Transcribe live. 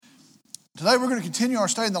Today we're going to continue our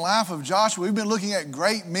study in the life of Joshua. We've been looking at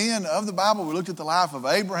great men of the Bible. We looked at the life of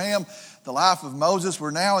Abraham, the life of Moses. We're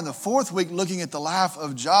now in the fourth week looking at the life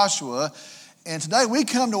of Joshua. And today we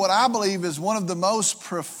come to what I believe is one of the most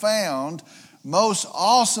profound, most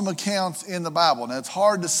awesome accounts in the Bible. Now it's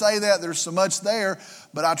hard to say that, there's so much there,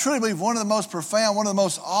 but I truly believe one of the most profound, one of the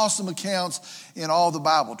most awesome accounts in all the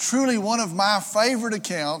Bible. Truly one of my favorite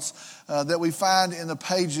accounts that we find in the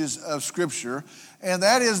pages of Scripture. And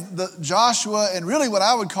that is Joshua and really what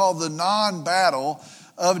I would call the non-battle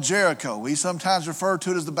of Jericho. We sometimes refer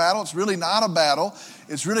to it as the battle. It's really not a battle.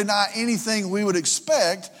 It's really not anything we would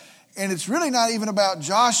expect. And it's really not even about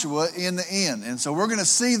Joshua in the end. And so we're going to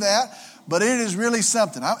see that, but it is really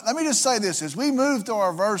something. Let me just say this. As we move through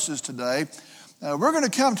our verses today, we're going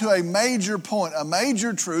to come to a major point, a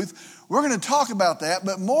major truth. We're going to talk about that,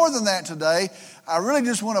 but more than that today, I really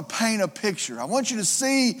just want to paint a picture. I want you to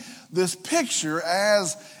see this picture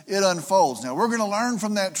as it unfolds. Now, we're going to learn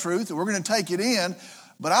from that truth, and we're going to take it in,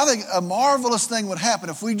 but I think a marvelous thing would happen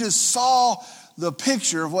if we just saw the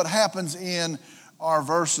picture of what happens in our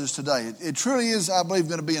verses today. It truly is, I believe,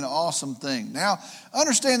 going to be an awesome thing. Now,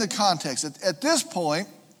 understand the context. At this point,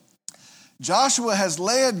 Joshua has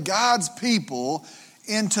led God's people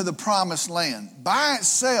into the promised land. By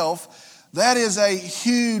itself, that is a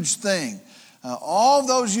huge thing. All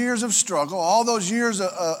those years of struggle, all those years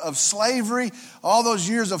of slavery, all those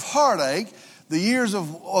years of heartache, the years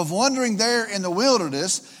of wandering there in the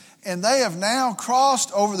wilderness, and they have now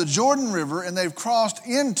crossed over the Jordan River and they've crossed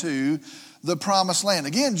into the promised land.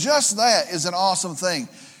 Again, just that is an awesome thing.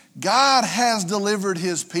 God has delivered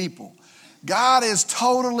His people. God is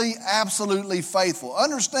totally, absolutely faithful.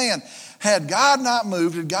 Understand, had God not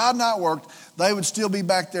moved, had God not worked, they would still be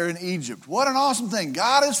back there in Egypt. What an awesome thing.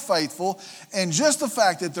 God is faithful, and just the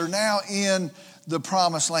fact that they're now in the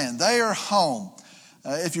promised land. They are home.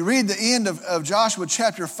 If you read the end of Joshua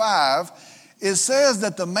chapter 5, it says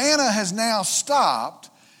that the manna has now stopped,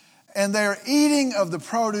 and they're eating of the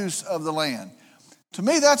produce of the land. To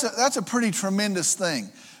me, that's a pretty tremendous thing.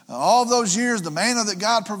 All those years, the manna that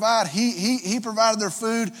God provided, He provided their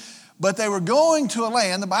food, but they were going to a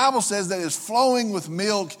land, the Bible says, that is flowing with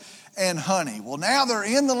milk and honey. Well, now they're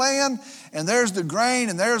in the land, and there's the grain,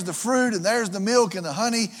 and there's the fruit, and there's the milk and the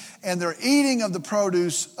honey, and they're eating of the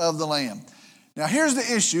produce of the land. Now, here's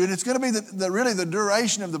the issue, and it's going to be really the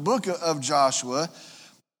duration of the book of Joshua.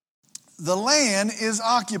 The land is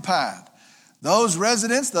occupied. Those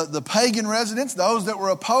residents, the pagan residents, those that were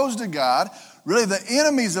opposed to God, really the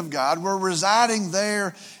enemies of God, were residing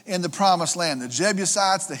there in the promised land. The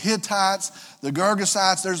Jebusites, the Hittites, the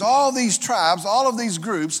Girgasites, there's all these tribes, all of these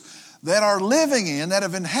groups that are living in, that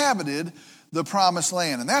have inhabited the promised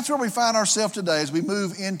land. And that's where we find ourselves today as we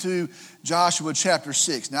move into Joshua chapter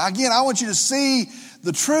 6. Now again, I want you to see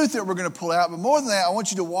the truth that we're going to pull out, but more than that, I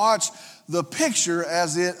want you to watch the picture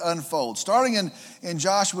as it unfolds. Starting in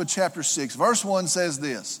Joshua chapter 6, verse 1 says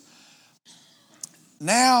this: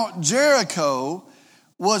 Now Jericho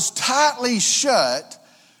was tightly shut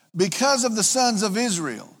because of the sons of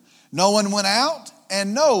Israel. No one went out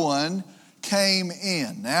and no one came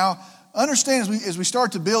in. Now, understand as we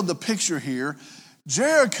start to build the picture here,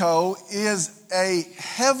 Jericho is a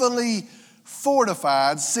heavily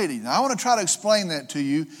fortified city. Now, I want to try to explain that to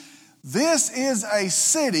you. This is a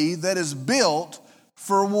city that is built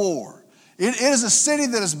for war. It is a city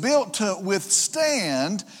that is built to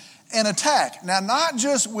withstand an attack. Now, not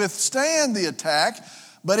just withstand the attack,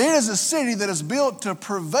 but it is a city that is built to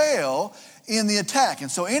prevail in the attack. And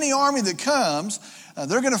so any army that comes,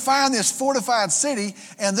 they're going to find this fortified city,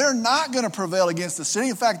 and they're not going to prevail against the city.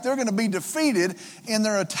 In fact, they're going to be defeated in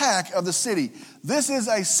their attack of the city. This is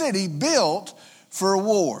a city built for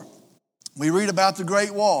war. We read about the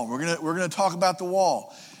Great Wall. We're going to talk about the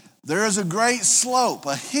wall. There is a great slope,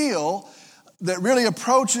 a hill that really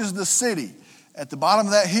approaches the city. At the bottom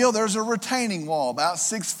of that hill, there's a retaining wall about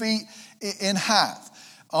 6 feet in height.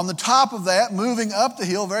 On the top of that, moving up the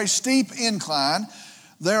hill, very steep incline,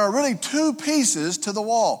 there are really two pieces to the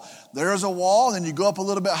wall. There is a wall, then you go up a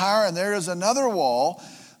little bit higher, and there is another wall.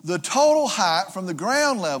 The total height from the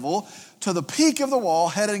ground level to the peak of the wall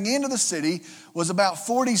heading into the city was about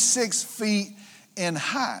 46 feet in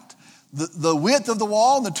height. The width of the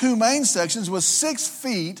wall in the two main sections was 6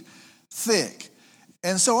 feet thick.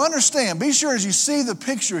 And so understand, be sure as you see the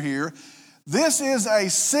picture here, this is a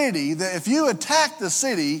city that if you attack the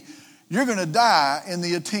city, you're going to die in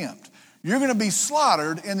the attempt. You're going to be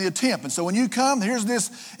slaughtered in the attempt. And so when you come, here's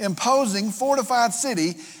this imposing, fortified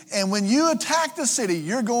city, and when you attack the city,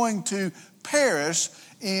 you're going to perish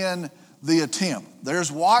in the attempt.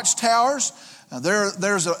 There's watchtowers.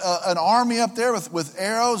 There's an army up there with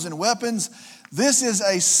arrows and weapons. This is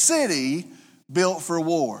a city built for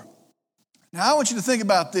war. Now, I want you to think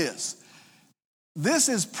about this. This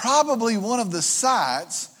is probably one of the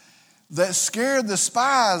sites that scared the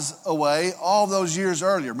spies away all those years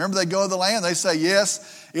earlier. Remember, they go to the land, they say,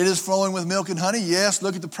 yes, it is flowing with milk and honey. Yes,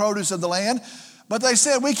 look at the produce of the land. But they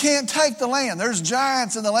said, we can't take the land. There's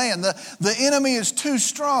giants in the land. The enemy is too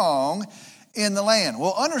strong in the land.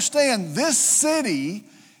 Well, understand, this city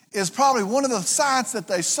is probably one of the sites that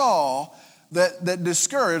they saw that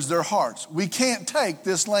discouraged their hearts. We can't take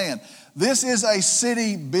this land. This is a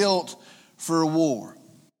city built for war.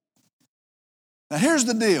 Now, here's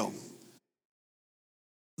the deal.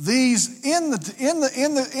 These in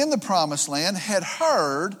the promised land had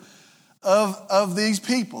heard of these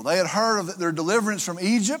people. They had heard of their deliverance from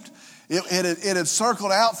Egypt. It had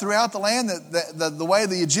circled out throughout the land the way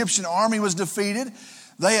the Egyptian army was defeated.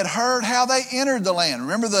 They had heard how they entered the land.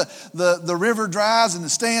 Remember, the river dries and it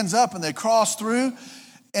stands up and they cross through.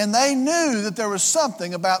 And they knew that there was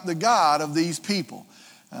something about the God of these people.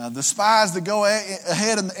 The spies that go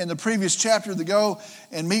ahead in the previous chapter to go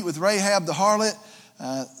and meet with Rahab the harlot,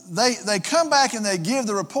 they come back and they give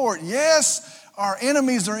the report, yes, our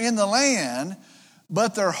enemies are in the land,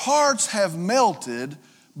 but their hearts have melted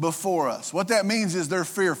before us. What that means is they're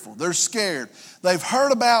fearful, they're scared. They've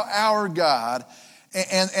heard about our God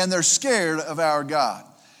and they're scared of our God.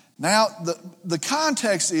 Now, the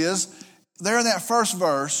context is, there in that first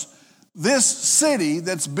verse, this city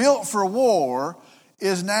that's built for war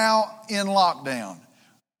is now in lockdown.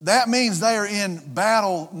 That means they are in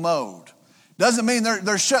battle mode. Doesn't mean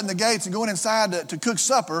they're shutting the gates and going inside to cook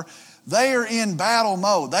supper. They are in battle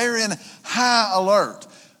mode. They are in high alert.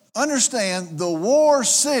 Understand, the war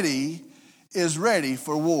city is ready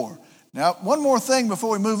for war. Now, one more thing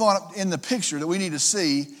before we move on in the picture that we need to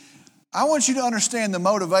see. I want you to understand the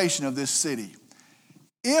motivation of this city.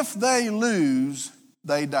 If they lose,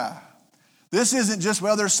 they die. This isn't just,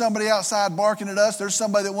 well, there's somebody outside barking at us. There's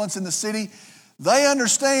somebody that wants in the city. They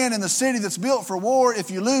understand in the city that's built for war,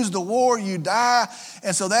 if you lose the war, you die.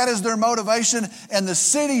 And so that is their motivation. And the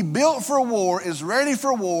city built for war is ready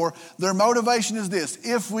for war. Their motivation is this: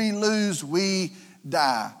 if we lose, we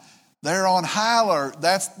die. They're on high alert.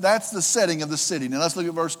 That's the setting of the city. Now let's look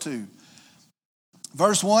at verse 2.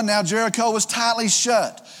 Verse 1, now Jericho was tightly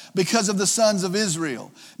shut because of the sons of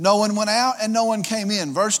Israel. No one went out and no one came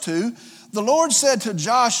in. Verse 2, the Lord said to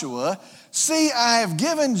Joshua, see, I have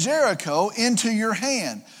given Jericho into your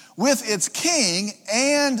hand with its king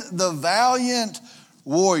and the valiant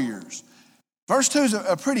warriors. Verse 2 is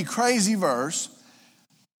a pretty crazy verse.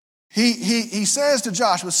 He says to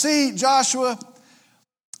Joshua, see, Joshua,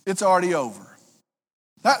 it's already over.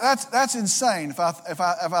 That's insane if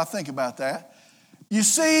I think about that. You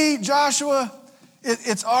see, Joshua,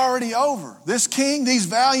 it's already over. This king, these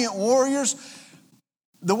valiant warriors,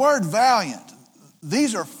 the word valiant,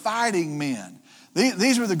 these are fighting men.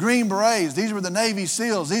 These were the Green Berets. These were the Navy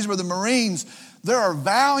SEALs. These were the Marines. There are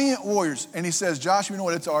valiant warriors. And he says, Joshua, you know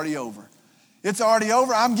what? It's already over. It's already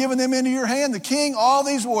over. I'm giving them into your hand. The king, all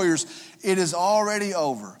these warriors, it is already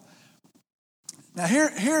over. Now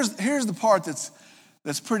here's the part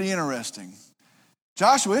that's pretty interesting.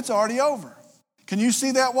 Joshua, it's already over. Can you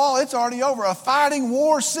see that wall? It's already over. A fighting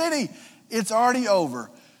war city, it's already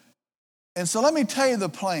over. And so let me tell you the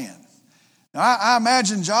plan. Now, I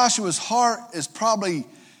imagine Joshua's heart is probably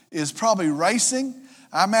racing.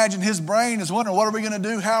 I imagine his brain is wondering, what are we going to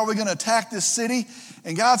do? How are we going to attack this city?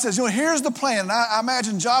 And God says, here's the plan. And I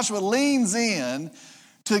imagine Joshua leans in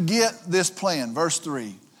to get this plan. Verse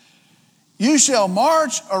 3. You shall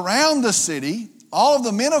march around the city, all of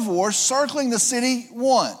the men of war circling the city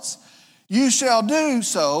once. You shall do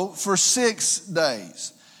so for 6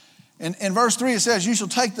 days. In verse 3 it says, you shall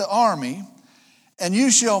take the army and you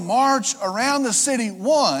shall march around the city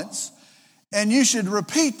once, and you should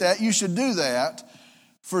repeat that. You should do that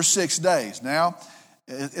for 6 days. Now,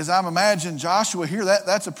 as I'm imagining Joshua here,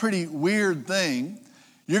 that's a pretty weird thing.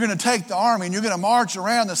 You're going to take the army and you're going to march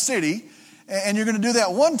around the city, and you're going to do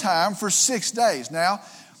that one time for 6 days. Now,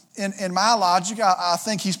 in my logic, I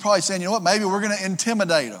think he's probably saying, you know what, maybe we're going to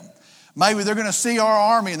intimidate them. Maybe they're going to see our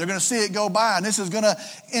army and they're going to see it go by, and this is going to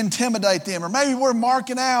intimidate them. Or maybe we're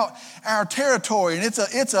marking out our territory and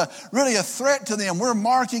it's really a threat to them. We're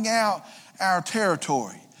marking out our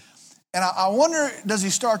territory. And I wonder, does he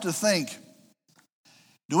start to think,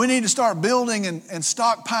 do we need to start building and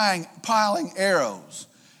stockpiling arrows?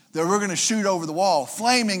 that we're going to shoot over the wall,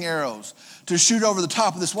 flaming arrows to shoot over the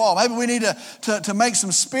top of this wall. Maybe we need to make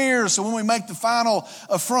some spears so when we make the final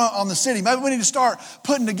affront on the city. Maybe we need to start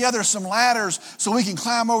putting together some ladders so we can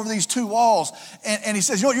climb over these two walls. And he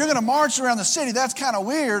says, you're going to march around the city. That's kind of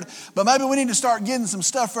weird, but maybe we need to start getting some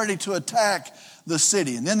stuff ready to attack the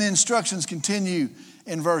city. And then the instructions continue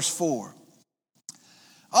in verse 4.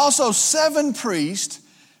 Also, 7 priests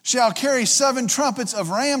shall carry 7 trumpets of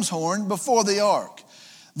ram's horn before the ark.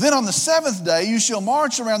 Then on the 7th day you shall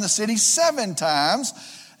march around the city 7 times,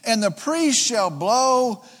 and the priest shall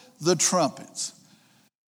blow the trumpets.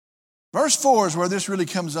 Verse 4 is where this really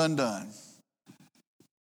comes undone.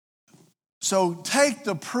 So take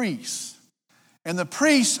the priests, and the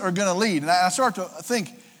priests are going to lead. And I start to think,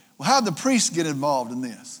 well, how did the priests get involved in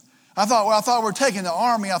this? I thought we're taking the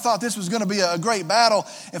army. I thought this was going to be a great battle.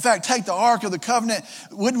 In fact, take the Ark of the Covenant.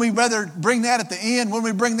 Wouldn't we rather bring that at the end? Wouldn't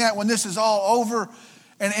we bring that when this is all over?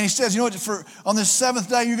 And he says, you know what, on this 7th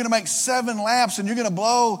day, you're going to make 7 laps and you're going to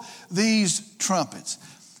blow these trumpets.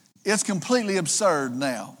 It's completely absurd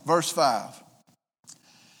now. Verse 5.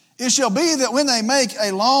 It shall be that when they make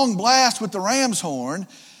a long blast with the ram's horn,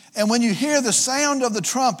 and when you hear the sound of the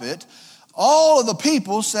trumpet, all of the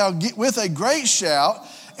people shall get with a great shout,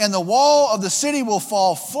 and the wall of the city will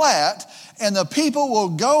fall flat, and the people will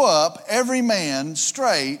go up, every man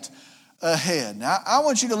straight ahead. Now, I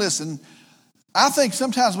want you to listen. I think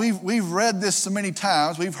sometimes we've read this so many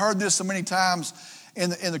times, we've heard this so many times in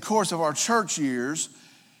the course of our church years,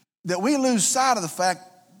 that we lose sight of the fact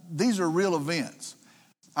these are real events.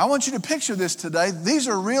 I want you to picture this today. These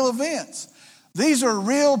are real events. These are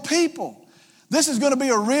real people. This is going to be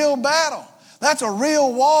a real battle. That's a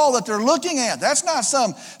real wall that they're looking at. That's not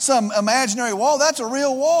some imaginary wall. That's a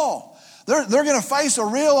real wall. They're going to face a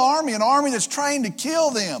real army, an army that's trained to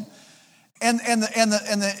kill them. And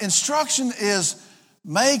the instruction is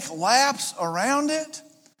make laps around it,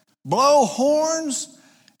 blow horns,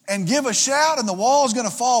 and give a shout, and the wall is going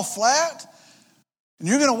to fall flat. And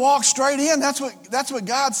you're going to walk straight in. That's what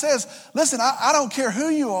God says. Listen, I don't care who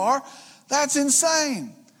you are. That's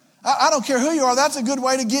insane. I don't care who you are. That's a good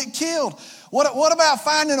way to get killed. What about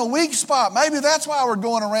finding a weak spot? Maybe that's why we're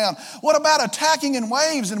going around. What about attacking in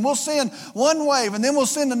waves, and we'll send one wave and then we'll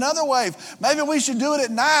send another wave? Maybe we should do it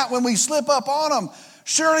at night when we slip up on them.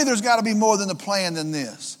 Surely there's got to be more than the plan than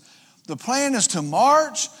this. The plan is to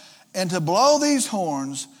march and to blow these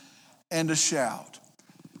horns and to shout.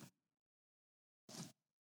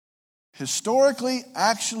 Historically,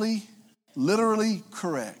 actually, literally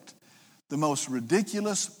correct. The most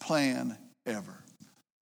ridiculous plan ever.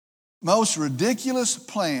 Most ridiculous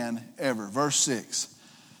plan ever. Verse 6.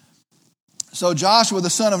 So Joshua the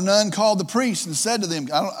son of Nun called the priests and said to them,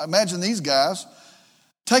 I imagine these guys,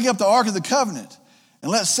 take up the Ark of the Covenant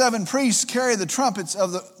and let 7 priests carry the trumpets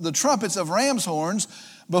of ram's horns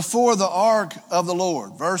before the Ark of the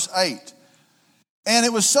Lord. Verse 8. And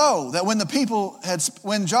it was so that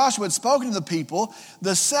when Joshua had spoken to the people,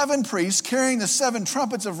 the 7 priests carrying the 7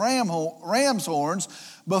 trumpets of ram's horns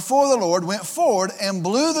before the Lord went forward and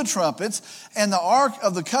blew the trumpets, and the Ark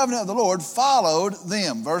of the Covenant of the Lord followed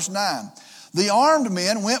them. Verse 9. The armed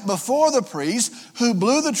men went before the priests who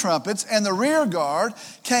blew the trumpets, and the rear guard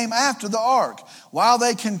came after the ark, while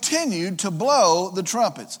they continued to blow the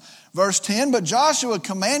trumpets. Verse 10, but Joshua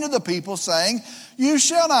commanded the people, saying, you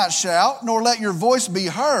shall not shout, nor let your voice be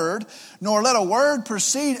heard, nor let a word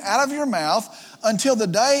proceed out of your mouth, until the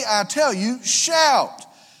day I tell you, shout.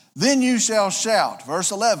 Then you shall shout.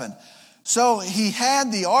 Verse 11, so he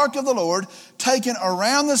had the ark of the Lord taken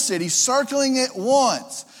around the city, circling it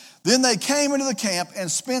once. Then they came into the camp and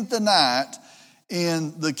spent the night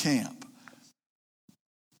in the camp.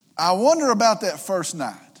 I wonder about that first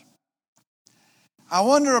night. I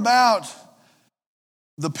wonder about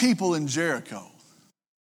the people in Jericho.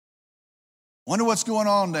 Wonder what's going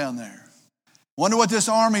on down there. Wonder what this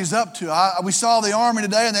army's up to. We saw the army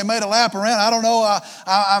today and they made a lap around. I don't know.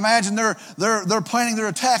 I imagine they're planning their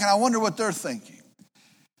attack, and I wonder what they're thinking.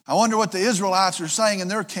 I wonder what the Israelites are saying in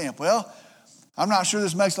their camp. Well, I'm not sure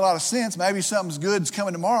this makes a lot of sense. Maybe something's good's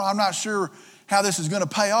coming tomorrow. I'm not sure how this is going to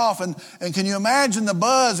pay off. And can you imagine the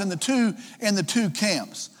buzz in the two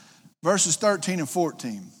camps? Verses 13 and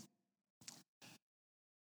 14.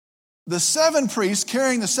 The 7 priests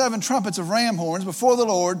carrying the 7 trumpets of ram horns before the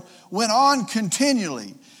Lord went on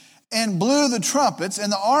continually and blew the trumpets,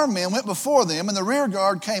 and the armed men went before them, and the rear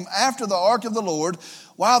guard came after the ark of the Lord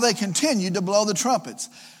while they continued to blow the trumpets.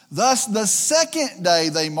 Thus the second day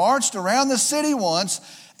they marched around the city once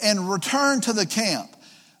and returned to the camp.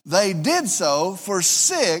 They did so for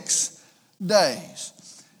 6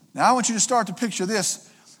 days. Now I want you to start to picture this.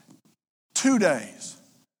 2 days.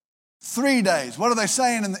 3 days. What are they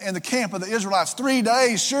saying in the camp of the Israelites? 3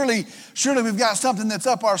 days. Surely we've got something that's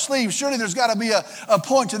up our sleeve. Surely there's got to be a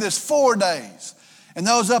point to this. 4 days. And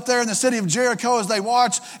those up there in the city of Jericho, as they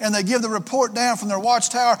watch and they give the report down from their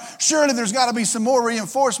watchtower, surely there's got to be some more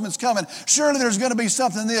reinforcements coming. Surely there's going to be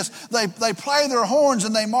something this. They play their horns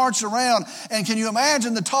and they march around. And can you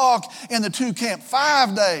imagine the talk in the two camps?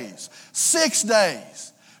 5 days, 6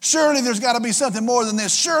 days. Surely there's got to be something more than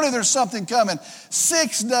this. Surely there's something coming.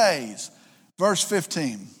 6 days. Verse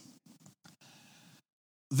 15.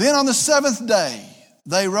 Then on the 7th day,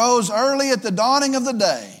 they rose early at the dawning of the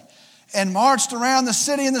day and marched around the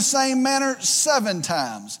city in the same manner 7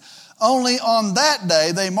 times. Only on that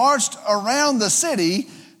day they marched around the city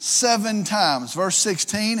 7 times. Verse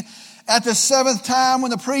 16, at the 7th time when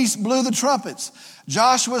the priests blew the trumpets,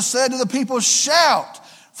 Joshua said to the people, shout,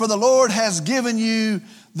 for the Lord has given you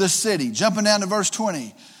the city. Jumping down to verse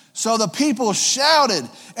 20. So the people shouted,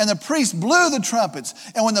 and the priests blew the trumpets.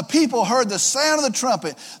 And when the people heard the sound of the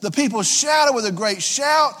trumpet, the people shouted with a great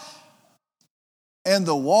shout, and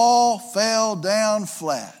the wall fell down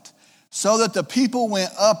flat, so that the people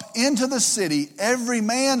went up into the city, every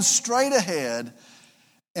man straight ahead,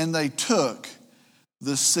 and they took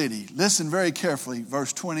the city. Listen very carefully,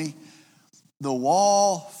 verse 20. The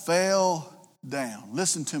wall fell down.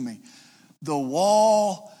 Listen to me. The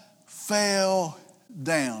wall fell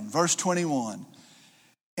down. Verse 21.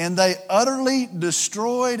 And they utterly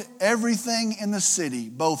destroyed everything in the city,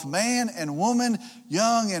 both man and woman,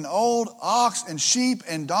 young and old, ox and sheep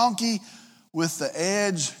and donkey, with the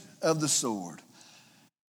edge of the sword.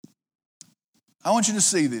 I want you to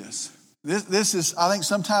see this. This is, I think,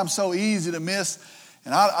 sometimes so easy to miss.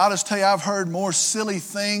 And I'll just tell you, I've heard more silly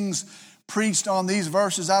things preached on these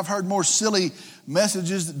verses. I've heard more silly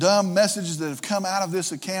messages, dumb messages that have come out of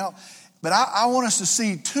this account. But I want us to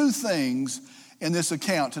see 2 things in this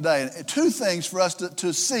account today. 2 things for us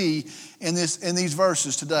to see in these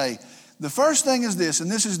verses today. The first thing is this, and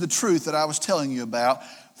this is the truth that I was telling you about.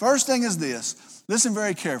 First thing is this. Listen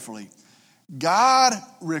very carefully. God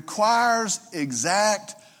requires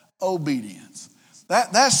exact obedience.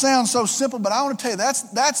 That sounds so simple, but I want to tell you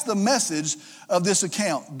that's the message of this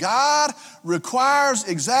account. God requires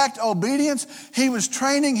exact obedience. He was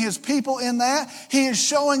training his people in that. He is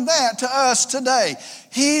showing that to us today.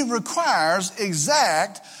 He requires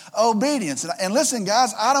exact obedience. And listen,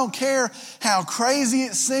 guys, I don't care how crazy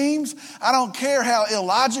it seems. I don't care how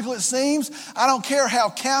illogical it seems. I don't care how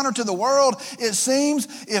counter to the world it seems.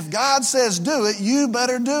 If God says do it, you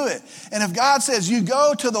better do it. And if God says you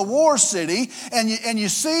go to the war city and you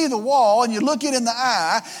see the wall and you look it in the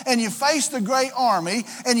eye and you face the great army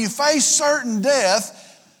and you face certain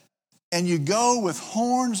death and you go with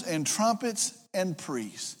horns and trumpets and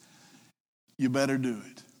priests, you better do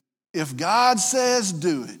it. If God says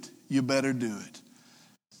do it, you better do it.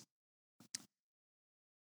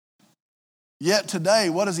 Yet today,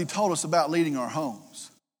 what has he told us about leading our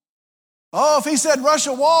homes? Oh, if he said rush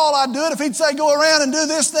a wall, I'd do it. If he'd say go around and do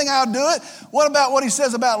this thing, I'd do it. What about what he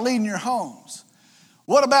says about leading your homes?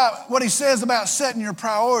 What about what he says about setting your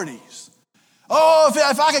priorities? Oh,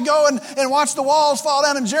 if I could go and watch the walls fall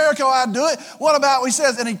down in Jericho, I'd do it. What about what he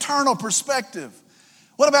says, an eternal perspective?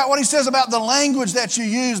 What about what he says about the language that you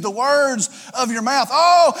use, the words of your mouth?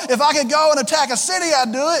 Oh, if I could go and attack a city,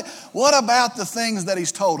 I'd do it. What about the things that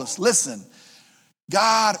he's told us? Listen,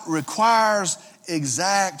 God requires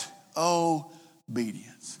exact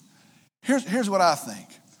obedience. Here's what I think.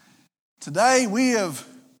 Today we have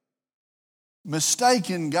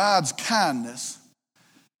mistaken God's kindness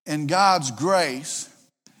and God's grace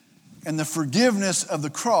and the forgiveness of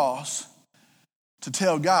the cross to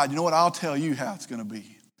tell God, you know what, I'll tell you how it's going to be.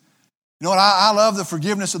 You know what, I love the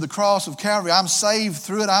forgiveness of the cross of Calvary. I'm saved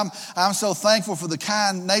through it. I'm so thankful for the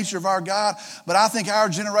kind nature of our God. But I think our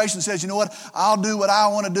generation says, you know what, I'll do what I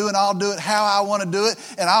want to do and I'll do it how I want to do it.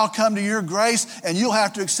 And I'll come to your grace and you'll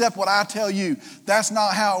have to accept what I tell you. That's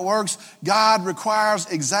not how it works. God requires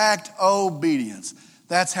exact obedience.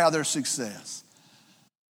 That's how there's success.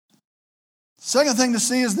 Second thing to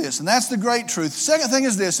see is this, and that's the great truth. Second thing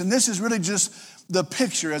is this, and this is really just the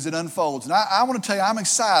picture as it unfolds. And I want to tell you, I'm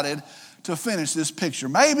excited to finish this picture.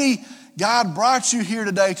 Maybe God brought you here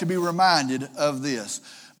today to be reminded of this.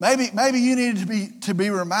 Maybe you needed to be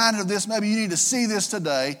reminded of this. Maybe you need to see this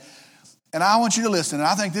today. And I want you to listen. And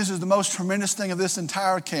I think this is the most tremendous thing of this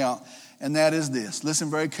entire account, and that is this.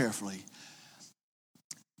 Listen very carefully.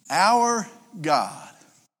 Our God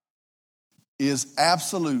is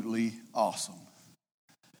absolutely awesome.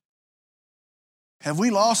 Have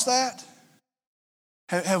we lost that?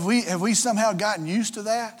 Have we somehow gotten used to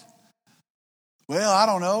that? Well, I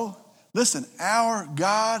don't know. Listen, our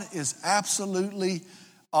God is absolutely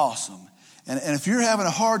awesome. And if you're having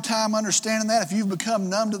a hard time understanding that, if you've become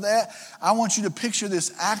numb to that, I want you to picture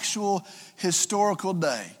this actual historical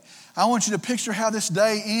day. I want you to picture how this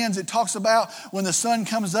day ends. It talks about when the sun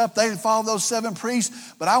comes up, they follow those 7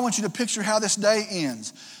 priests, but I want you to picture how this day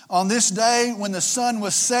ends. On this day, when the sun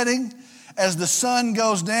was setting, as the sun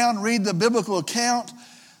goes down, read the biblical account,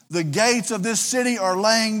 the gates of this city are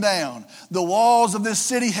laying down. The walls of this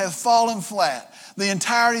city have fallen flat. The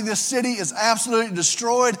entirety of this city is absolutely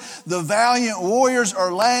destroyed. The valiant warriors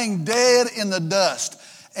are laying dead in the dust.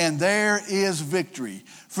 And there is victory.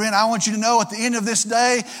 Friend, I want you to know at the end of this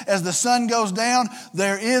day, as the sun goes down,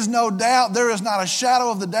 there is no doubt, there is not a shadow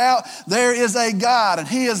of the doubt. There is a God, and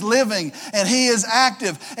He is living, and He is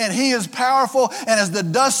active, and He is powerful. And as the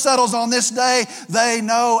dust settles on this day, they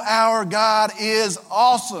know our God is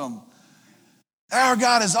awesome. Our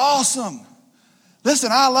God is awesome.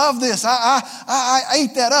 Listen, I love this. I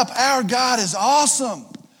ate that up. Our God is awesome.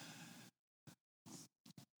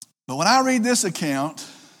 But when I read this account,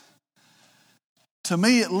 to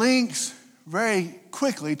me it links very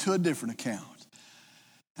quickly to a different account.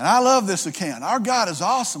 And I love this account. Our God is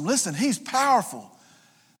awesome. Listen, He's powerful.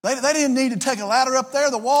 They didn't need to take a ladder up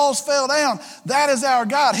there. The walls fell down. That is our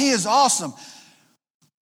God. He is awesome.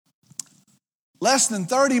 Less than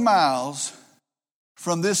 30 miles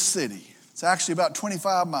from this city. It's actually about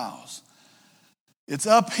 25 miles. It's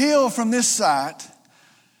uphill from this site.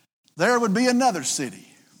 There would be another city,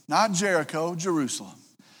 not Jericho, Jerusalem.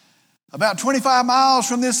 About 25 miles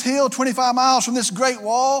from this hill, 25 miles from this great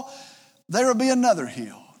wall, there would be another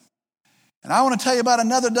hill. And I want to tell you about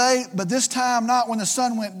another day, but this time not when the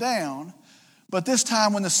sun went down, but this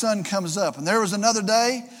time when the sun comes up. And there was another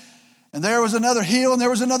day, and there was another hill, and there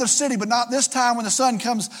was another city, but not this time when the sun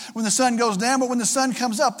goes down, but when the sun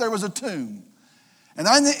comes up, there was a tomb. And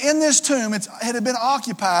in this tomb, it had been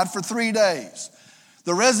occupied for 3 days.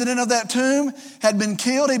 The resident of that tomb had been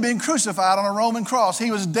killed. He'd been crucified on a Roman cross. He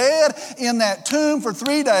was dead in that tomb for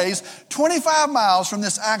 3 days, 25 miles from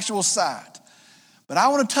this actual site. But I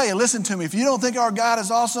want to tell you, listen to me, if you don't think our God is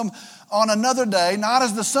awesome, on another day, not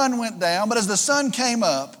as the sun went down, but as the sun came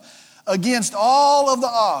up, against all of the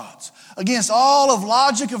odds, against all of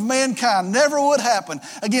logic of mankind, never would happen,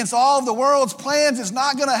 against all of the world's plans, it's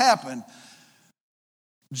not going to happen.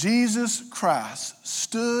 Jesus Christ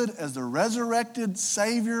stood as the resurrected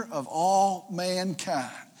Savior of all mankind.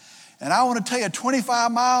 And I want to tell you,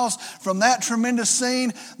 25 miles from that tremendous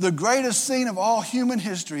scene, the greatest scene of all human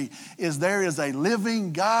history is there is a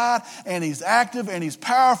living God, and He's active, and He's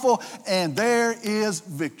powerful, and there is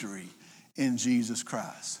victory in Jesus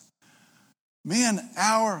Christ. Men,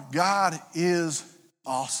 our God is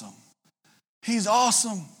awesome. He's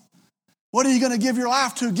awesome. What are you going to give your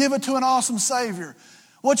life to? Give it to an awesome Savior.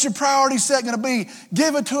 What's your priority set going to be?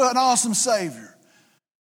 Give it to an awesome Savior.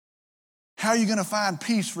 How are you going to find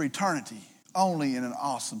peace for eternity? Only in an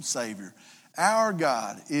awesome Savior. Our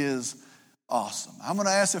God is awesome. I'm going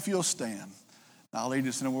to ask if you'll stand. I'll lead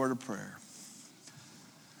us in a word of prayer.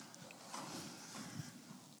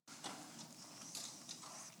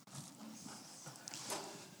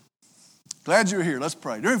 Glad you're here. Let's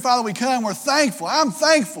pray. Dear Father, we come. We're thankful. I'm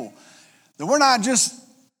thankful that we're not just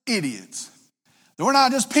idiots. That we're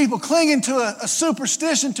not just people clinging to a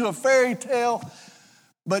superstition, to a fairy tale,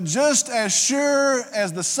 but just as sure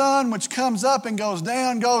as the sun which comes up and goes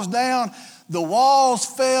down, the walls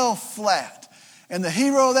fell flat. And the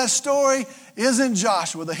hero of that story isn't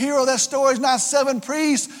Joshua. The hero of that story is not 7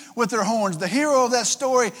 priests with their horns. The hero of that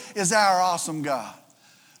story is our awesome God.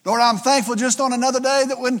 Lord, I'm thankful just on another day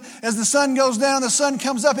that as the sun goes down and the sun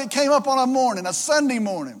comes up, it came up on a morning, a Sunday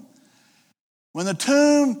morning, when the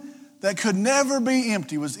tomb that could never be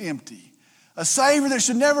empty was empty. A Savior that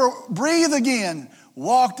should never breathe again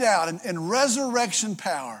walked out in resurrection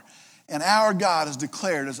power, and our God is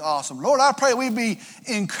declared as awesome. Lord, I pray we'd be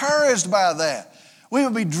encouraged by that. We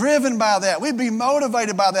would be driven by that. We'd be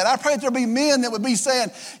motivated by that. I pray that there'd be men that would be saying,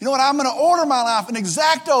 you know what, I'm going to order my life in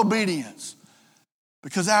exact obedience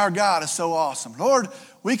because our God is so awesome. Lord,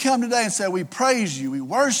 we come today and say we praise you, we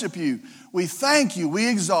worship you, we thank you, we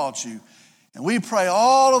exalt you. And we pray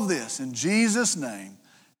all of this in Jesus' name.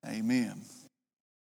 Amen.